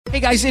Hey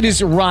guys, it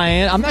is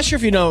Ryan. I'm not sure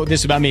if you know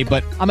this about me,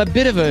 but I'm a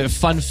bit of a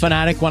fun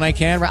fanatic when I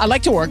can. I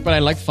like to work, but I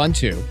like fun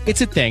too.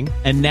 It's a thing.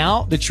 And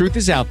now the truth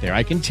is out there.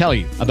 I can tell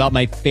you about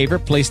my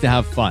favorite place to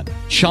have fun.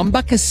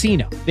 Chumba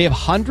Casino. They have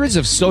hundreds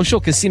of social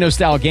casino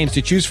style games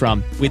to choose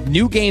from with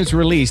new games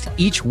released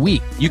each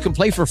week. You can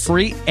play for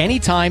free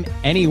anytime,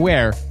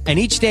 anywhere. And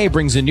each day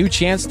brings a new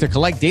chance to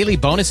collect daily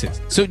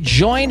bonuses. So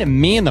join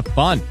me in the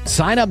fun.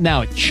 Sign up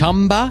now at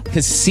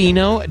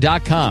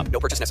ChumbaCasino.com. No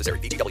purchase necessary.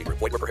 VGW.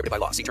 Void where prohibited by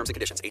law. See terms and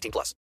conditions.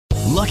 18+.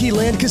 Lucky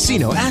Land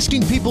Casino,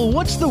 asking people,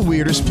 what's the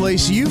weirdest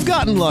place you've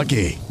gotten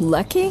lucky?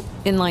 Lucky?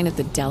 In line at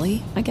the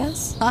deli, I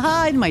guess?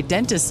 Aha, in my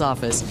dentist's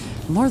office.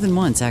 More than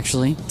once,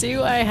 actually.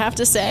 Do I have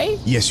to say?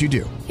 Yes, you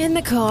do. In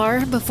the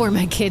car before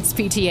my kids'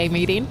 PTA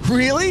meeting.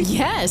 Really?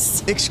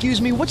 Yes. Excuse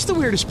me, what's the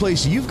weirdest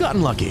place you've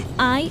gotten lucky?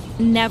 I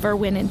never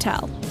win and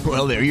tell.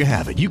 Well, there you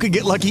have it. You can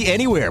get lucky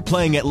anywhere,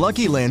 playing at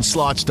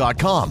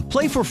LuckyLandSlots.com.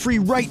 Play for free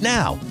right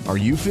now. Are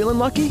you feeling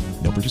lucky?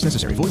 No purchase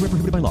necessary. Void where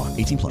prohibited by law.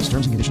 18+.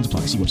 Terms and conditions apply.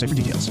 See website for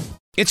details.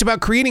 It's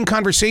about creating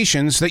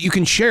conversations that you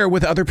can share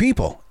with other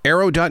people.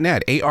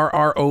 Arrow.net,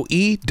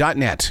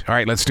 ARROE.net. All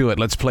right, let's do it.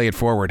 Let's play it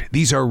forward.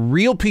 These are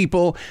real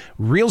people,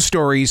 real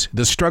stories,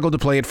 the struggle to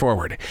play it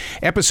forward.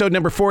 Episode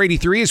number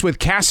 483 is with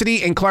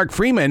Cassidy and Clark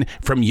Freeman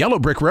from Yellow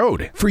Brick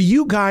Road. For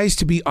you guys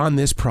to be on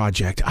this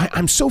project,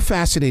 I'm so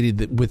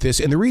fascinated with this,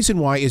 and the reason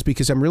why is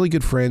because I'm really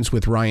good friends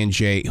with Ryan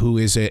J., who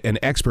is an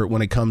expert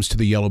when it comes to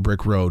the Yellow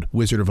Brick Road,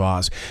 Wizard of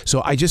Oz.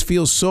 So I just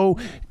feel so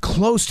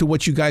close to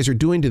what you guys are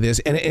doing to this,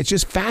 and it's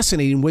just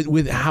fascinating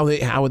with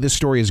how this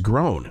story has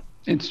grown.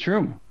 It's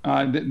true.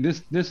 Making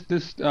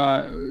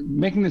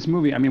this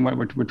movie, I mean,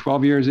 we're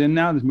 12 years in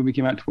now. This movie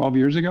came out 12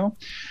 years ago.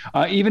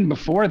 Even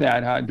before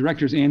that,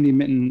 directors Andy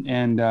Mitton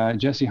and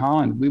Jesse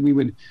Holland,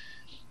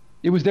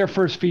 it was their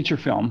first feature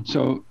film.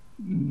 So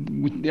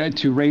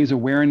to raise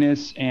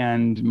awareness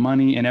and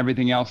money and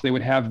everything else, they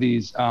would have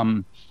these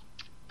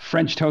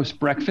French toast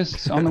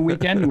breakfasts on the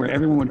weekend where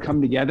everyone would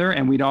come together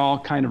and we'd all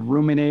kind of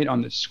ruminate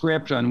on the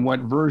script, on what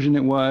version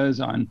it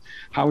was, on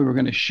how we were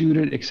going to shoot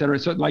it, et cetera.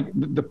 So like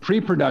the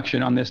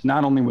pre-production on this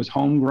not only was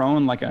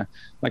homegrown, like a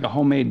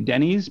homemade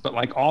Denny's, but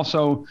like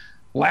also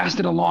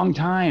lasted a long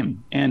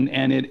time. And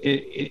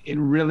it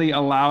really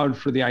allowed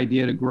for the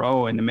idea to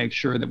grow and to make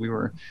sure that we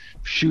were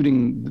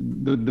shooting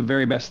the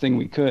very best thing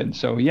we could.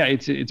 So yeah,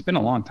 it's been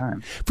a long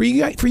time. For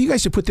you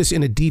guys to put this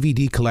in a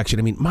DVD collection,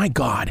 I mean, my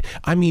God,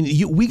 I mean,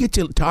 we get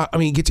to talk, I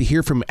mean, get to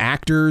hear from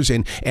actors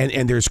and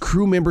there's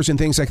crew members and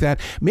things like that.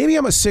 Maybe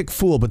I'm a sick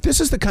fool, but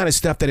this is the kind of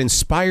stuff that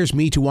inspires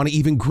me to want to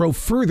even grow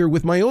further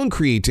with my own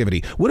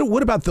creativity.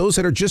 What about those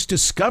that are just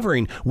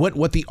discovering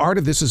what the art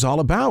of this is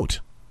all about?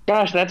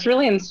 Gosh, that's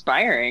really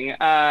inspiring.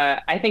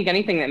 I think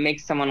anything that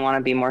makes someone want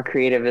to be more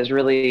creative is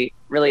really,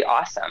 really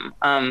awesome.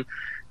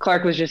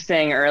 Clark was just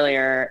saying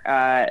earlier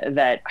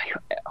that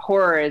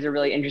horror is a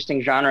really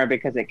interesting genre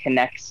because it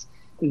connects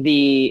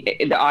the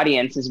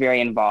audience is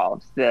very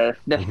involved. The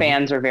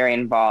fans are very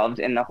involved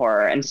in the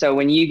horror. And so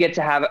when you get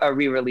to have a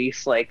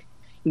re-release like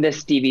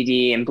this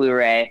DVD and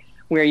Blu-ray,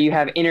 where you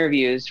have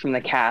interviews from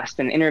the cast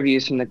and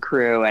interviews from the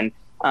crew and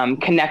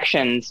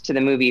connections to the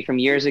movie from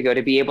years ago,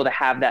 to be able to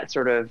have that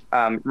sort of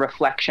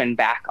reflection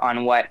back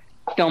on what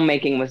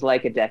filmmaking was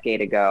like a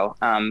decade ago,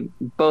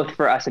 both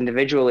for us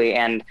individually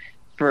and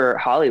for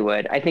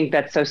Hollywood. I think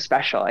that's so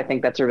special. I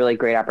think that's a really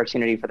great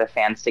opportunity for the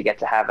fans to get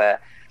to have a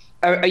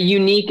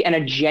unique and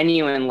a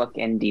genuine look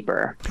in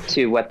deeper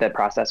to what the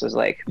process was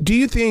like. Do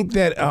you think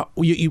that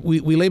we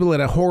label it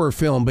a horror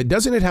film, but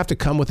doesn't it have to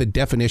come with a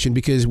definition?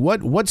 Because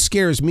what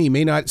scares me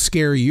may not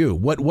scare you.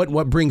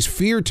 What brings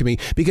fear to me?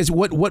 Because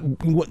what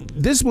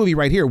this movie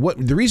right here,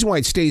 the reason why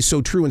it stays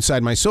so true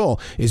inside my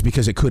soul is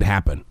because it could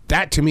happen.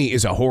 That to me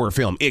is a horror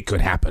film. It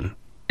could happen.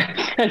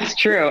 That's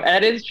true.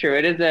 That is true.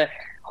 It is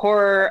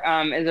horror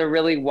is a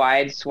really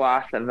wide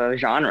swath of a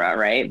genre,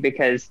 right?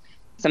 Because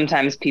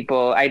sometimes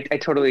people, I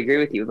totally agree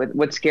with you, but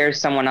what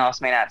scares someone else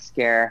may not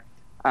scare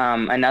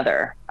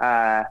another.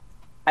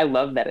 I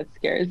love that it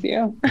scares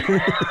you.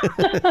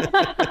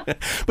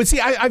 But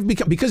see, I've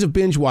become, because of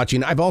binge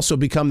watching, I've also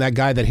become that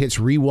guy that hits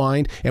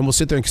rewind and will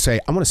sit there and say,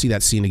 I want to see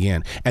that scene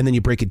again. And then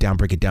you break it down.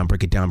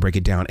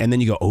 And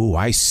then you go, oh,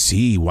 I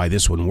see why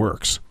this one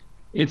works.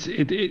 It's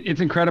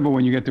incredible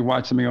when you get to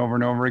watch something over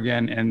and over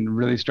again and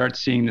really start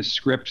seeing the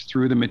script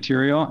through the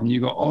material, and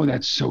you go, oh,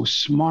 that's so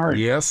smart.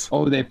 Yes.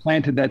 Oh, they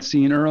planted that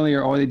scene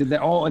earlier. Oh, they did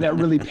that. Oh, that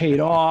really paid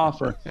off,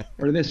 or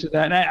this or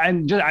that.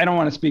 And I don't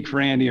want to speak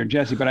for Andy or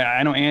Jesse, but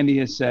I know Andy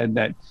has said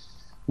that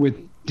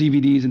with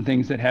DVDs and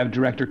things that have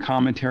director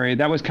commentary,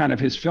 that was kind of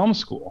his film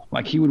school.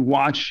 Like, he would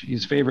watch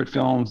his favorite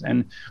films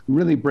and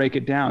really break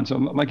it down. So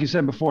like you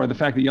said before, the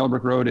fact that Yellow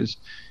Brick Road is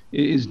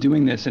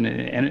doing this, and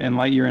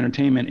Lightyear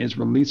Entertainment is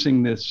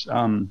releasing this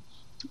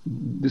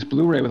this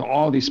Blu-ray with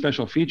all these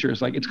special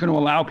features, like, it's going to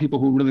allow people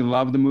who really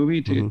love the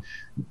movie to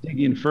dig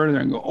in further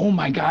and go, oh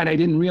my God, I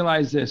didn't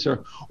realize this,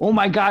 or oh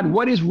my God,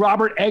 what is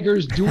Robert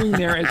Eggers doing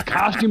there as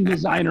costume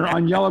designer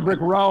on Yellow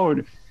Brick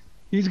Road?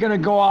 He's going to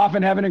go off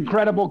and have an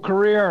incredible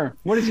career.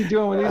 What is he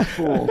doing with these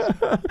fools?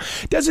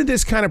 Doesn't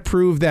this kind of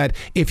prove that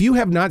if you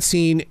have not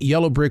seen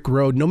Yellow Brick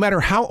Road, no matter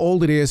how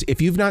old it is,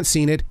 if you've not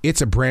seen it,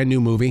 it's a brand new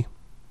movie?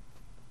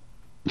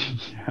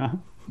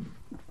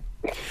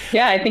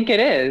 Yeah, I think it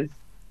is.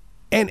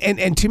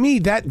 And to me,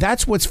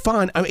 that's what's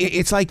fun. I mean,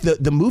 it's like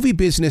the movie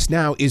business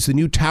now is the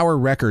new Tower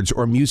Records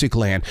or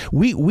Musicland.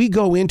 We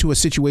go into a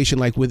situation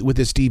like with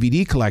this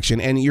DVD collection,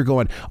 and you're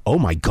going, oh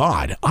my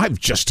God, I've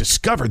just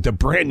discovered the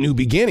brand new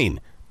beginning.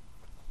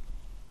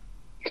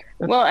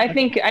 Well, I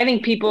think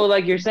people,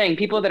 like you're saying,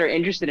 people that are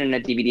interested in a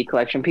DVD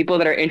collection, people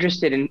that are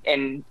interested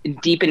in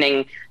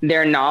deepening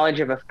their knowledge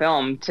of a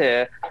film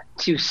to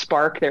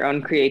spark their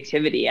own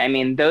creativity. I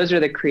mean, those are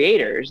the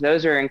creators.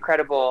 Those are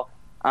incredible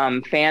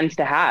fans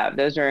to have.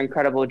 Those are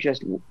incredible,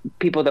 just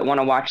people that want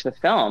to watch the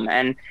film.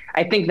 And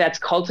I think that's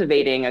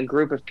cultivating a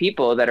group of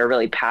people that are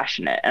really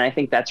passionate. And I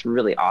think that's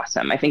really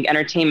awesome. I think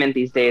entertainment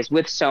these days,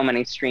 with so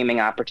many streaming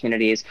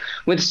opportunities,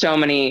 with so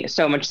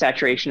much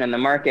saturation in the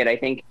market, I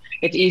think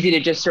it's easy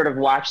to just sort of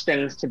watch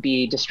things to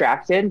be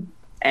distracted.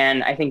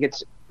 And I think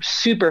it's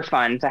super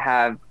fun to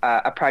have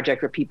a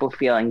project where people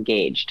feel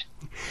engaged.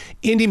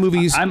 Indie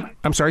movies.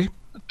 I'm sorry.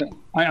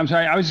 I'm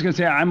sorry. I was just going to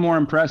say I'm more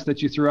impressed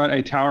that you threw out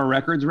a Tower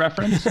Records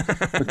reference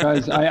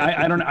because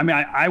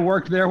I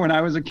worked there when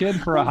I was a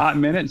kid for a hot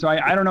minute, so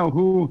I don't know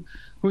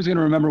who's going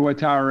to remember what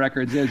Tower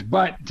Records is.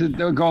 But to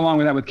go along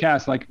with that with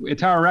Cass, like at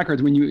Tower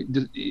Records, when you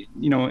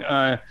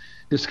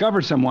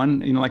discover someone,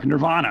 like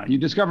Nirvana, you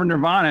discover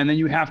Nirvana, and then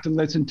you have to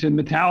listen to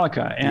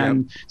Metallica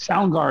and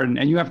Soundgarden,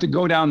 and you have to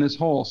go down this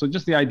hole. So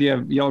just the idea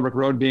of Yellow Brick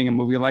Road being a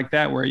movie like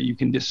that, where you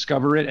can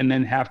discover it and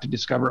then have to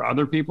discover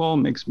other people,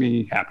 makes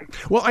me happy.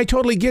 Well, I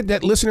totally get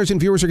that listeners and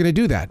viewers are going to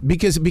do that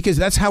because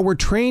that's how we're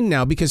trained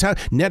now. Because how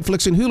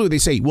Netflix and Hulu, they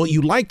say, well,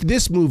 you liked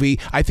this movie,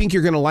 I think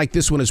you're going to like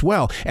this one as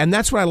well. And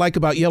that's what I like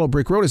about Yellow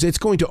Brick Road is it's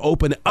going to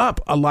open up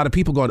a lot of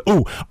people going,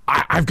 oh,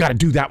 I've got to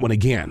do that one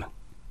again.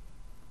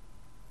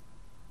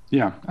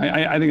 Yeah,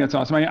 I think that's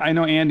awesome. I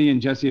know Andy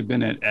and Jesse have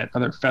been at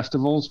other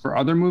festivals for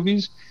other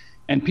movies,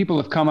 and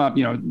people have come up,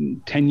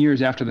 10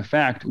 years after the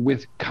fact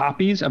with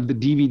copies of the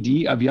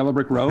DVD of Yellow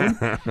Brick Road,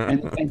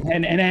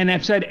 and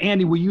I've said,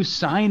 Andy, will you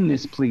sign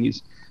this,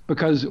 please?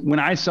 Because when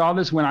I saw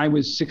this when I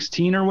was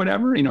 16 or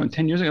whatever,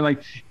 10 years ago,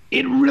 like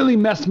it really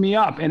messed me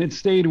up and it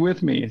stayed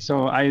with me.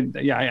 So I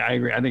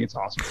agree. I think it's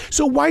awesome.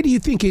 So why do you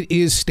think it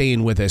is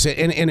staying with us?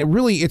 And it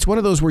really, it's one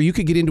of those where you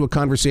could get into a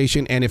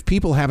conversation and if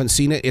people haven't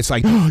seen it, it's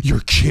like, oh,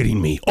 you're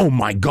kidding me. Oh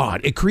my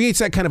God. It creates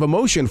that kind of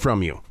emotion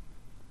from you.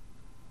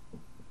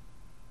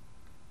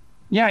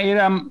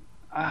 Yeah.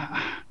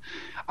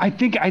 I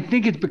think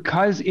it's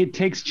because it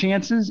takes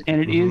chances and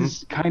it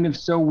is kind of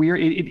so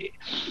weird.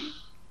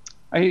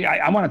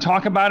 I want to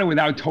talk about it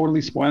without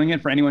totally spoiling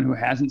it for anyone who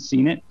hasn't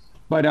seen it.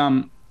 But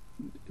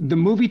the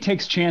movie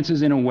takes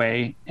chances in a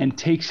way and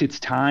takes its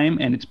time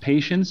and its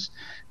patience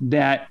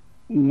that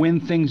when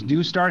things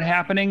do start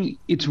happening,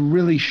 it's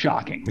really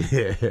shocking.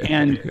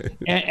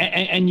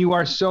 and you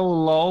are so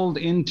lulled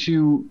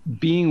into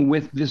being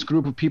with this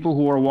group of people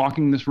who are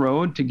walking this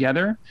road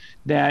together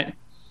that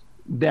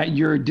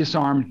you're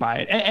disarmed by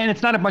it. And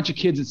it's not a bunch of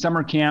kids at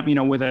summer camp,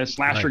 with a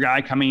slasher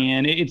guy coming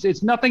in.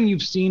 It's nothing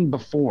you've seen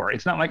before.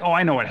 It's not like, oh,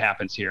 I know what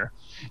happens here.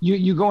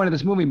 You go into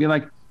this movie and be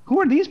like, who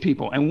are these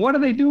people and what are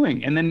they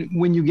doing? And then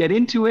when you get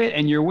into it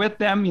and you're with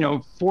them,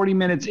 40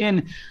 minutes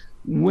in,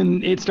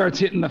 when it starts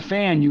hitting the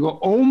fan, you go,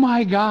 oh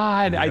my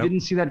God, I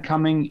didn't see that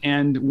coming.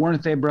 And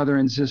weren't they brother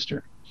and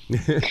sister?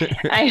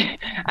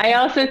 I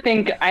also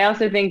think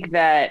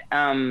that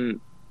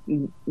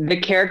the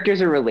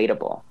characters are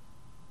relatable.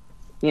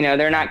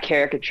 They're not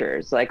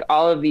caricatures. Like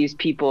all of these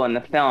people in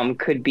the film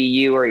could be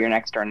you or your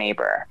next door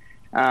neighbor,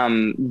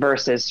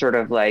 versus sort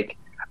of like,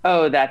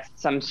 oh, that's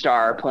some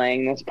star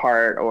playing this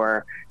part,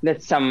 or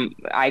that's some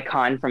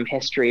icon from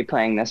history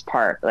playing this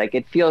part. Like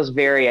it feels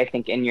very, I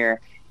think, in your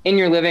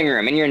living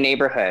room, in your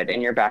neighborhood, in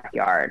your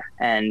backyard.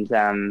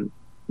 And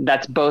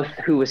that's both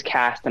who was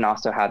cast and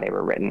also how they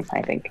were written,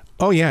 I think.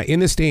 Oh, yeah. In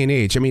this day and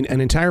age, I mean,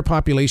 an entire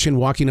population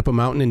walking up a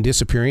mountain and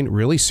disappearing,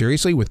 really,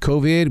 seriously, with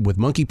COVID, with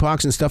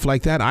monkeypox and stuff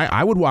like that,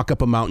 I would walk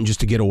up a mountain just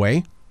to get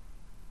away.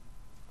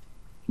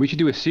 We should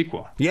do a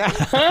sequel. Yeah.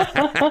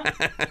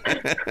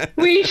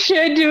 We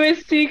should do a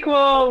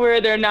sequel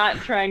where they're not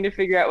trying to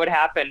figure out what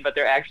happened, but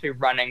they're actually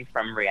running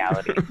from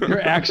reality.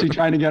 They're actually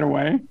trying to get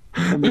away.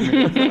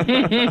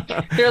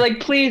 They're like,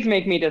 please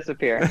make me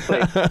disappear.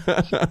 Please.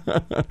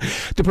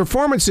 The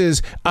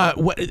performances,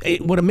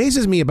 what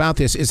amazes me about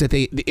this is that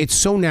it's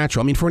so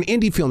natural. I mean, for an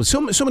indie film,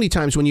 so many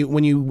times when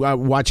you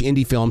watch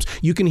indie films,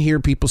 you can hear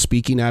people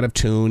speaking out of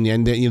tune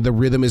and the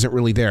rhythm isn't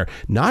really there.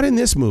 Not in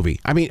this movie.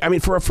 I mean,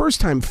 for a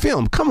first time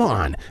film, come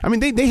on. I mean,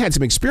 they had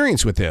some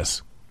experience with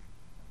this.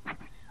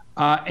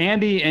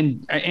 Andy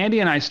and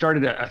I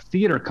started a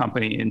theater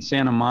company in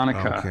Santa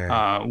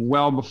Monica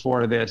well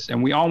before this,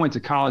 and we all went to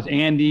college.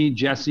 Andy,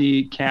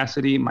 Jesse,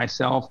 Cassidy,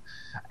 myself,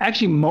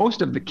 actually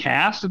most of the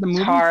cast of the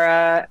movie.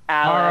 Tara,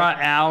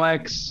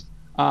 Alex.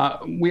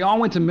 We all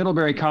went to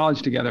Middlebury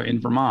College together in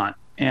Vermont,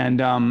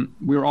 and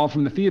we were all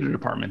from the theater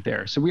department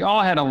there. So we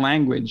all had a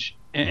language.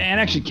 And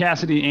actually,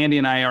 Cassidy, Andy,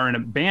 and I are in a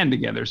band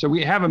together. So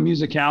we have a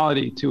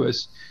musicality to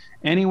us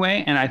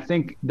anyway. And I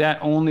think that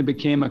only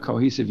became a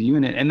cohesive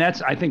unit. And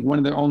that's, I think, one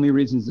of the only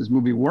reasons this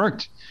movie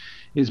worked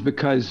is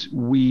because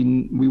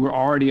we were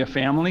already a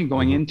family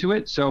going into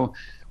it. So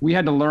we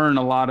had to learn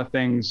a lot of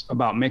things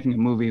about making a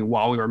movie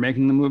while we were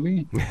making the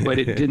movie, but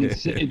it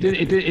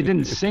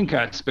didn't sink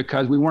us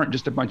because we weren't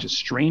just a bunch of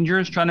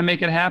strangers trying to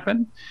make it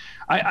happen.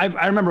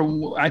 I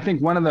remember, I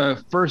think one of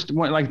the first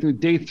one, like the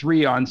day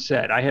 3 on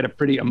set, I had a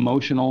pretty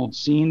emotional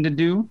scene to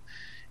do,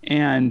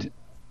 and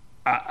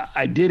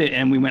I did it,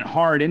 and we went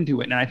hard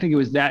into it. And I think it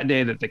was that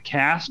day that the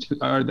cast,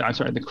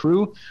 the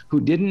crew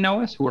who didn't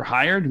know us, who were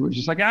hired, who were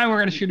just like, we're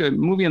going to shoot a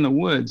movie in the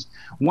woods.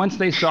 Once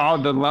they saw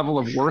the level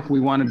of work we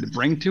wanted to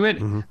bring to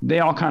it, they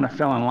all kind of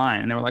fell in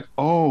line, and they were like,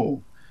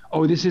 oh,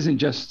 this isn't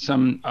just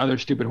some other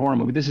stupid horror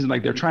movie. This is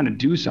like, they're trying to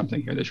do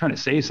something here. They're trying to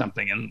say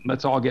something, and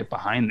let's all get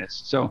behind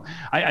this. So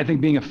I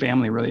think being a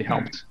family really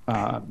helped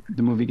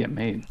the movie get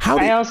made.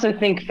 I also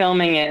think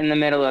filming it in the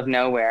middle of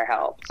nowhere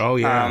helped. Oh,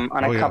 yeah.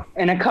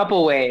 In a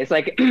couple ways,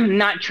 like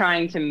not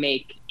trying to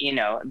make,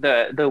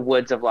 the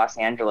woods of Los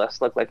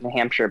Angeles look like New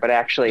Hampshire, but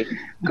actually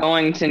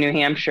going to New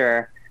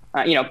Hampshire,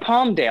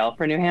 Palmdale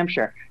for New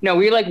Hampshire. No,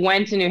 we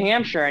went to New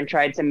Hampshire and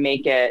tried to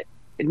make it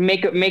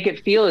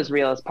feel as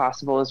real as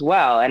possible as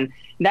well. And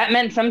that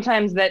meant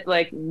sometimes that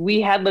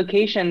we had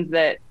locations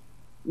that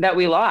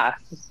we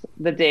lost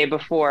the day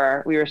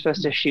before we were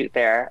supposed to shoot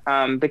there,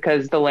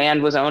 because the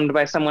land was owned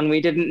by someone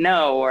we didn't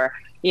know, or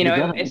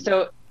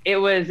so it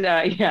was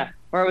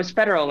or it was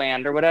federal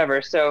land or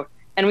whatever. So,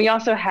 and we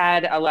also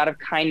had a lot of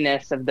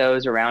kindness of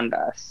those around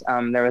us.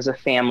 There was a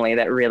family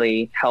that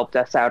really helped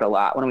us out a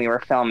lot when we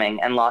were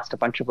filming and lost a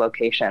bunch of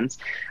locations.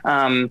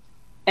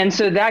 And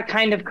so that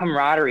kind of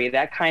camaraderie,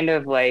 that kind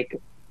of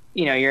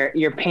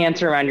your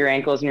pants are around your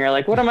ankles and you're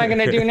like, what am I going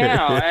to do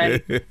now?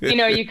 And,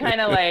 you kind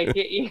of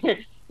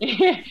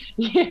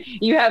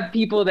you have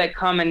people that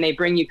come and they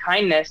bring you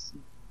kindness,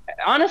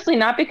 honestly,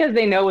 not because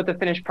they know what the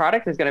finished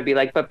product is going to be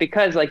like, but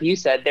because, like you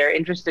said, they're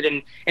interested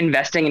in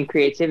investing in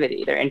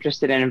creativity. They're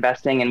interested in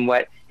investing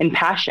in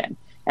passion.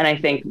 And I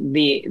think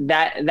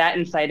that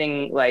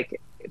inciting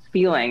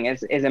feeling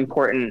is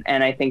important,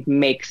 and I think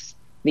makes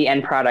the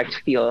end product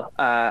feel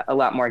a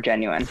lot more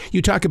genuine.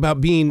 You talk about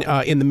being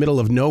in the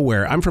middle of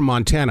nowhere. I'm from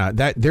Montana.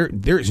 That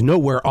there's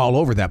nowhere all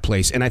over that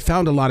place, and I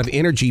found a lot of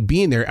energy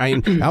being there. I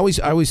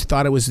always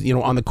thought it was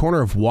on the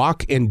corner of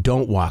walk and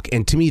don't walk,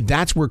 and to me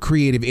that's where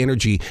creative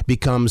energy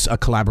becomes a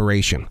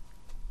collaboration.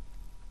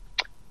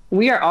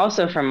 We are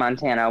also from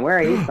Montana. Where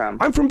are you from?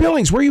 I'm from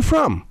Billings. Where are you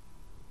from?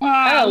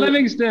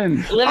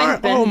 Livingston.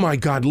 Oh my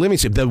God,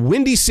 Livingston, the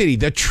Windy City,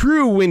 the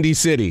true Windy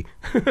City.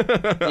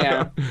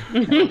 Yeah.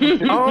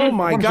 Oh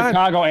my God.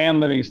 Chicago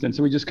and Livingston,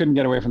 so we just couldn't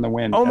get away from the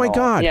wind. Oh my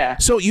God. Yeah.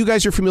 So you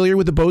guys are familiar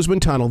with the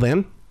Bozeman Tunnel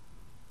then?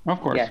 Of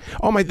course. Yeah.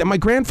 Oh my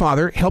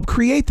grandfather helped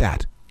create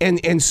that.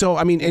 And so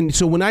I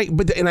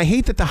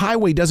hate that the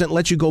highway doesn't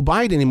let you go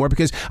by it anymore,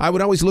 because I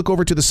would always look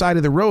over to the side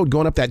of the road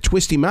going up that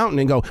twisty mountain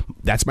and go,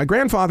 that's my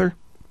grandfather.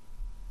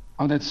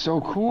 Oh, that's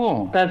so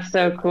cool. That's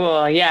so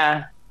cool.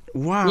 Yeah.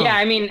 Wow. Yeah,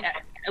 I mean,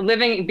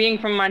 being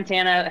from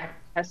Montana,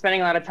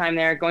 spending a lot of time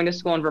there, going to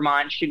school in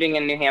Vermont, shooting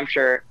in New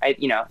Hampshire,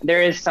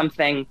 there is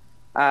something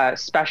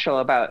special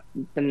about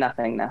the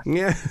nothingness.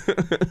 Yeah.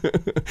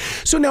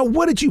 So now,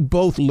 what did you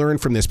both learn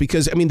from this?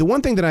 Because I mean, the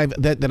one thing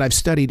that I've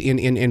studied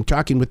in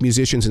talking with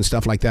musicians and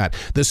stuff like that,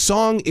 the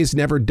song is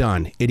never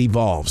done; it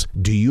evolves.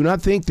 Do you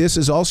not think this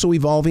is also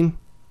evolving?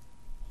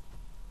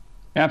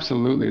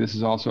 Absolutely. This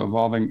is also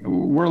evolving.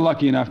 We're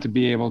lucky enough to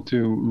be able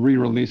to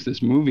re-release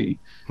this movie.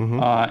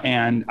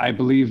 And I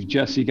believe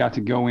Jesse got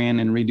to go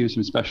in and redo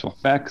some special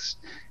effects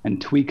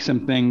and tweak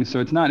some things. So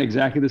it's not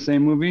exactly the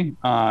same movie.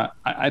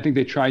 I think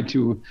they tried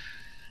to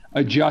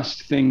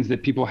adjust things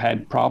that people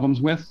had problems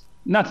with,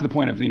 not to the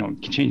point of,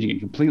 changing it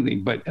completely,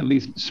 but at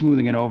least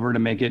smoothing it over to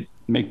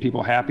make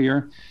people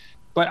happier.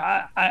 But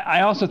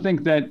I also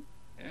think that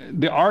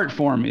the art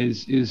form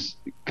is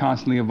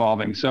constantly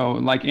evolving. So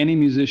like any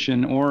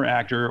musician or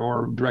actor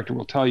or director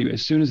will tell you,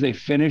 as soon as they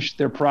finish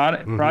their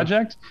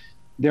project,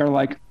 they're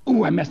like,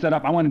 "Ooh, I messed that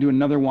up. I want to do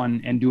another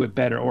one and do it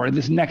better." Or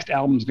this next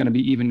album is going to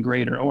be even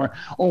greater. Or,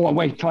 "Oh,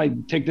 wait till I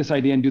take this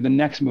idea and do the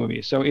next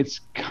movie." So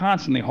it's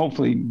constantly,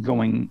 hopefully,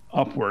 going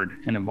upward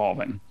and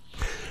evolving.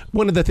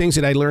 One of the things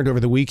that I learned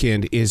over the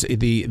weekend is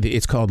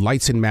it's called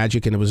Lights and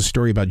Magic, and it was a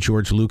story about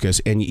George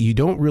Lucas. And you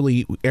don't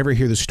really ever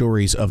hear the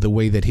stories of the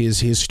way that his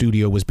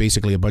studio was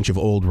basically a bunch of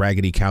old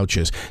raggedy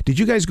couches. Did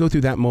you guys go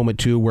through that moment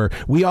too, where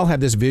we all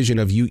had this vision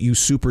of you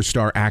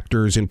superstar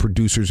actors and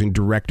producers and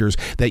directors,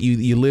 that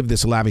you live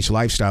this lavish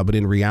lifestyle, but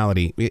in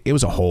reality, it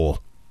was a hole?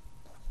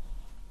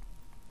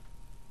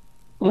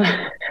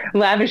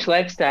 Lavish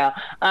lifestyle.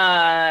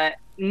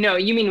 No,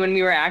 you mean when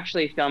we were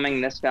actually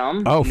filming this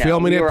film? Oh, no,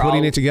 filming it,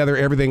 putting it together,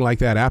 everything like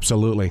that.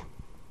 Absolutely.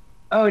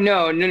 Oh,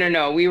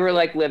 no. We were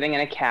living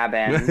in a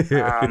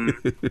cabin.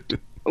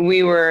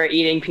 We were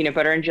eating peanut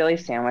butter and jelly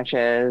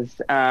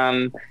sandwiches.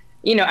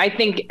 I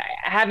think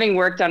having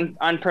worked on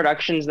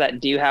productions that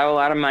do have a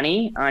lot of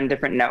money on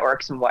different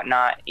networks and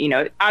whatnot,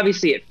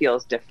 obviously it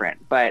feels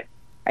different. But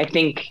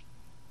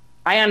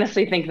I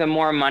honestly think the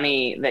more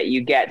money that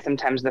you get,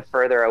 sometimes the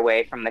further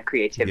away from the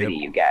creativity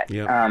you get.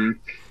 Yep.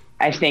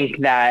 I think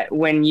that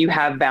when you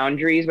have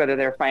boundaries, whether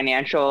they're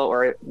financial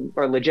or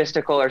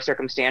logistical or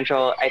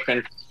circumstantial, I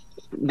think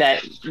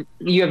that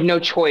you have no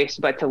choice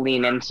but to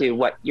lean into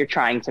what you're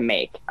trying to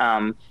make,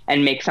 and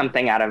make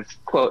something out of,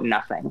 quote,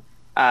 nothing.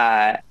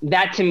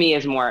 That to me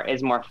is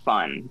more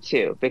fun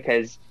too,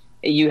 because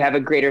you have a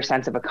greater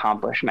sense of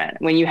accomplishment.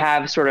 When you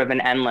have sort of an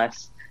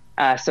endless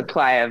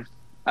supply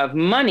of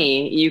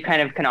money, you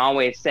kind of can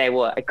always say,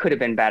 well, I could have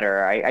been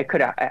better. I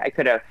could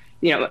have,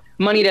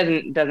 money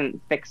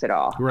doesn't fix it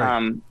all.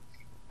 Right.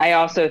 I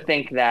also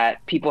think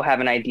that people have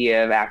an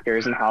idea of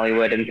actors in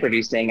Hollywood and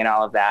producing and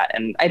all of that.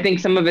 And I think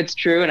some of it's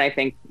true, and I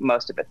think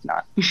most of it's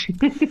not.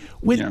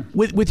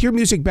 With your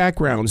music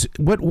backgrounds,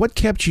 what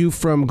kept you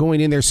from going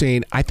in there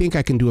saying, I think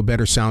I can do a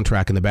better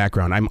soundtrack in the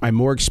background? I'm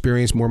more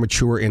experienced, more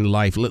mature in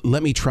life.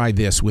 Let me try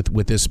this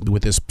with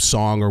this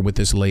song or with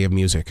this lay of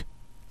music.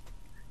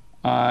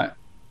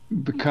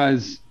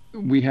 Because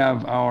we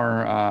have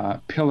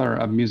our pillar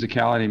of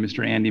musicality,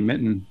 Mr. Andy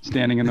Mitten,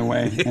 standing in the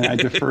way, and I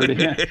defer to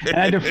him. And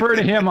I defer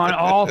to him on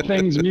all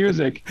things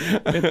music.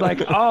 It's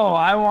like,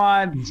 I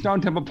want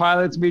Stone Temple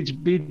Pilots meets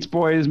Beach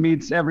Boys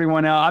meets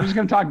everyone else. I'm just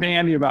going to talk to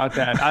Andy about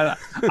that.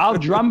 I'll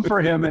drum for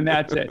him, and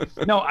that's it.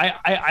 No,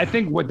 I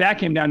think what that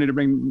came down to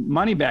bring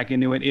money back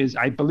into it is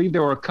I believe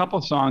there were a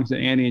couple songs that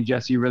Andy and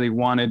Jesse really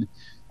wanted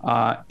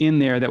in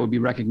there that would be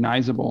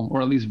recognizable,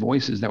 or at least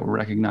voices that were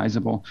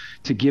recognizable,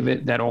 to give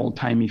it that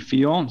old-timey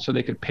feel, so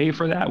they could pay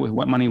for that with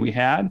what money we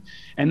had.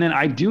 And then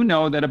I do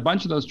know that a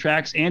bunch of those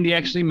tracks Andy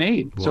actually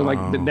made. Wow.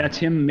 So that's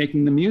him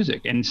making the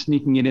music and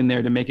sneaking it in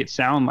there to make it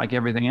sound like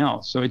everything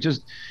else. So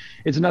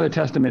it's another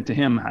testament to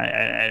him,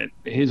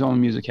 his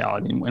own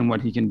musicality and what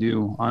he can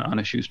do on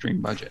a shoestring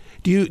budget.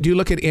 Do you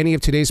look at any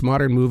of today's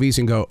modern movies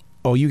and go,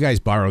 oh, you guys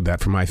borrowed that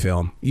from my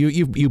film?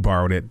 You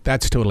borrowed it.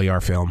 That's totally our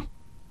film.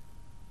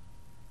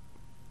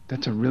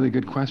 That's a really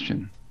good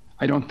question.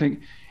 I don't think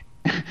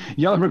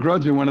Yellow Brick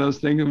Road's been one of those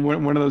things,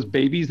 one of those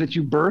babies that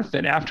you birth,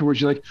 and afterwards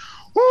you're like,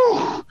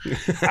 whoo,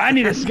 I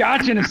need a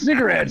scotch and a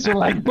cigarette. So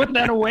put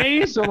that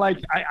away. So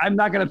I'm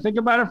not going to think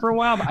about it for a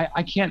while. But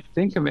I can't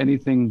think of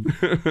anything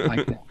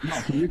like that.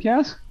 No, can you,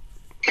 Cass?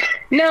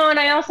 No, and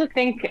I also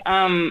think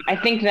I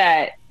think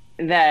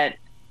that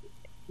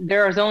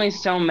there is only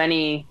so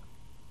many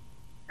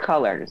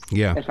colors,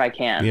 if I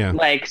can.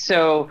 Yeah.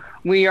 So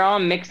we are all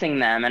mixing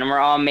them and we're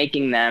all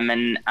making them,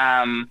 and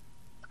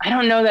I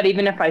don't know that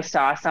even if I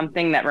saw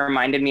something that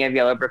reminded me of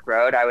Yellow Brick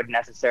Road, I would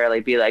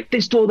necessarily be like, they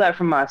stole that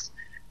from us.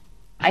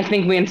 I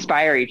think we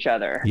inspire each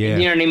other. Yeah.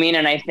 You know what I mean?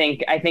 And I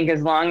think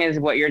as long as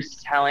what you're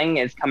telling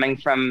is coming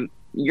from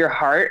your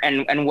heart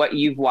and what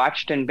you've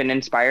watched and been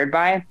inspired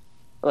by,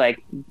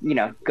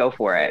 go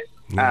for it.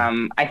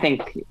 Yeah. I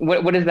think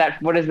what is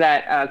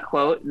that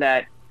quote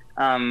that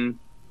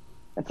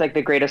it's like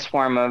the greatest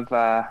form of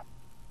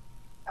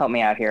help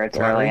me out here. It's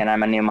early and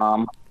I'm a new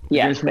mom.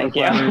 Yes, thank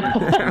you.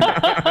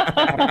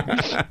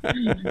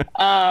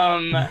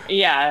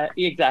 Yeah,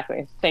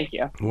 exactly. Thank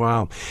you.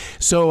 Wow.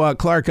 So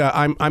Clark,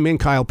 I'm in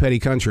Kyle Petty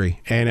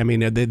country, and I mean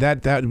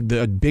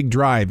the big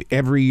drive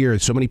every year.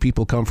 So many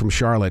people come from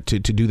Charlotte to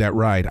do that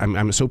ride.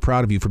 I'm so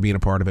proud of you for being a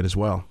part of it as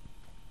well.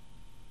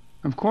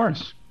 Of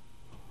course.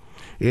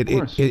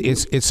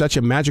 It's such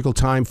a magical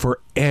time for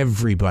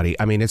everybody.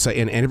 I mean,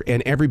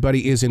 and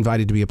everybody is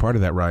invited to be a part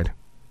of that ride.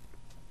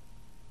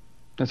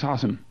 That's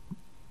awesome.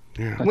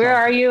 Yeah. Where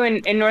are you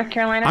in North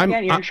Carolina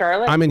again? You're in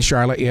Charlotte? I'm in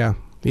Charlotte, yeah.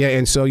 Yeah,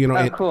 and so,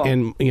 cool.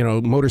 and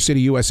Motor City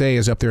USA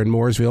is up there in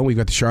Mooresville. We've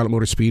got the Charlotte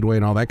Motor Speedway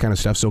and all that kind of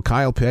stuff. So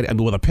Kyle Petty,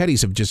 the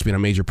Pettys have just been a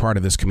major part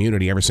of this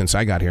community ever since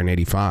I got here in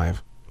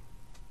 '85.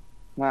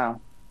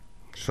 Wow.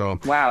 So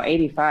wow,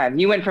 85.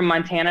 You went from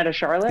Montana to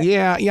Charlotte?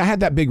 Yeah, I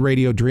had that big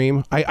radio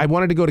dream. I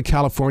wanted to go to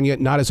California,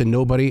 not as a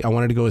nobody. I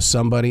wanted to go as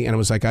somebody, and I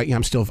was like,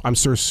 I'm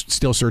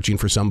still searching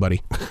for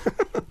somebody.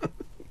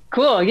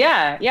 Cool.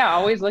 Yeah.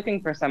 Always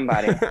looking for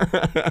somebody.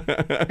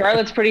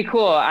 Charlotte's pretty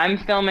cool. I'm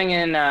filming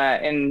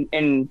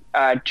in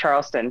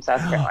Charleston,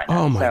 South Carolina.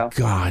 Oh my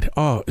God.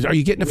 Oh, are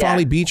you getting to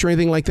Folly Beach or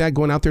anything like that?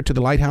 Going out there to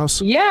the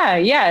lighthouse?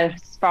 Yeah.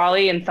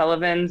 Folly and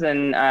Sullivan's,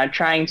 and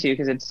trying to,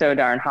 because it's so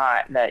darn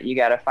hot that you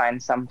got to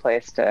find some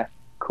place to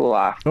cool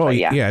off. Oh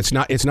yeah. It's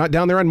not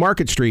down there on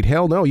Market Street.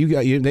 Hell no.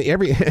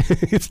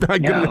 It's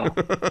not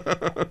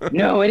good.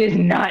 No, it is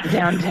not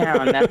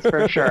downtown. That's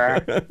for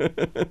sure.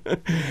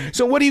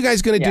 So what are you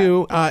guys going to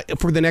do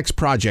for the next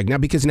project now?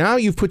 Because now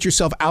you've put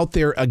yourself out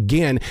there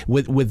again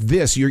with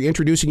this. You're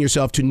introducing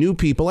yourself to new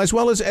people as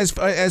well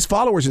as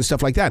followers and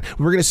stuff like that.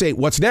 We're going to say,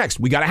 what's next?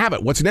 We got to have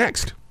it. What's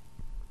next?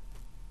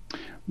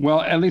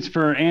 Well, at least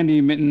for Andy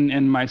Mitten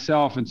and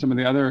myself and some of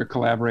the other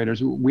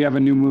collaborators, we have a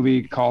new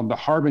movie called The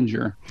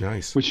Harbinger,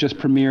 which just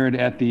premiered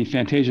at the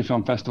Fantasia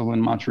Film Festival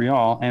in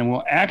Montreal, and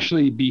will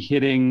actually be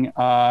hitting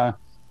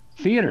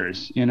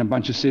theaters in a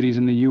bunch of cities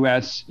in the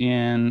U.S.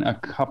 in a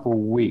couple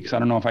weeks. I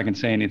don't know if I can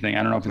say anything.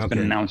 I don't know if it's been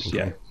announced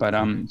yet, but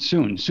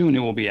soon it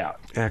will be out.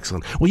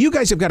 Excellent. Well, you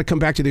guys have got to come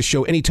back to this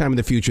show anytime in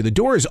the future. The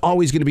door is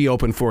always going to be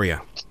open for you.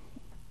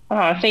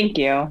 Oh, thank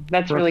you.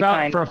 That's really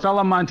kind. For a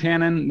fellow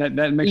Montanan,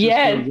 that makes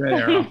us feel good,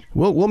 Arrow.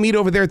 We'll meet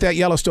over there at that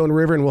Yellowstone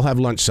River, and we'll have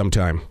lunch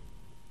sometime.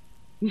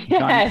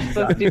 Yes,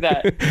 let's do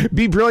that.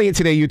 Be brilliant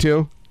today, you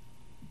two.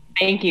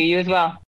 Thank you. You as well.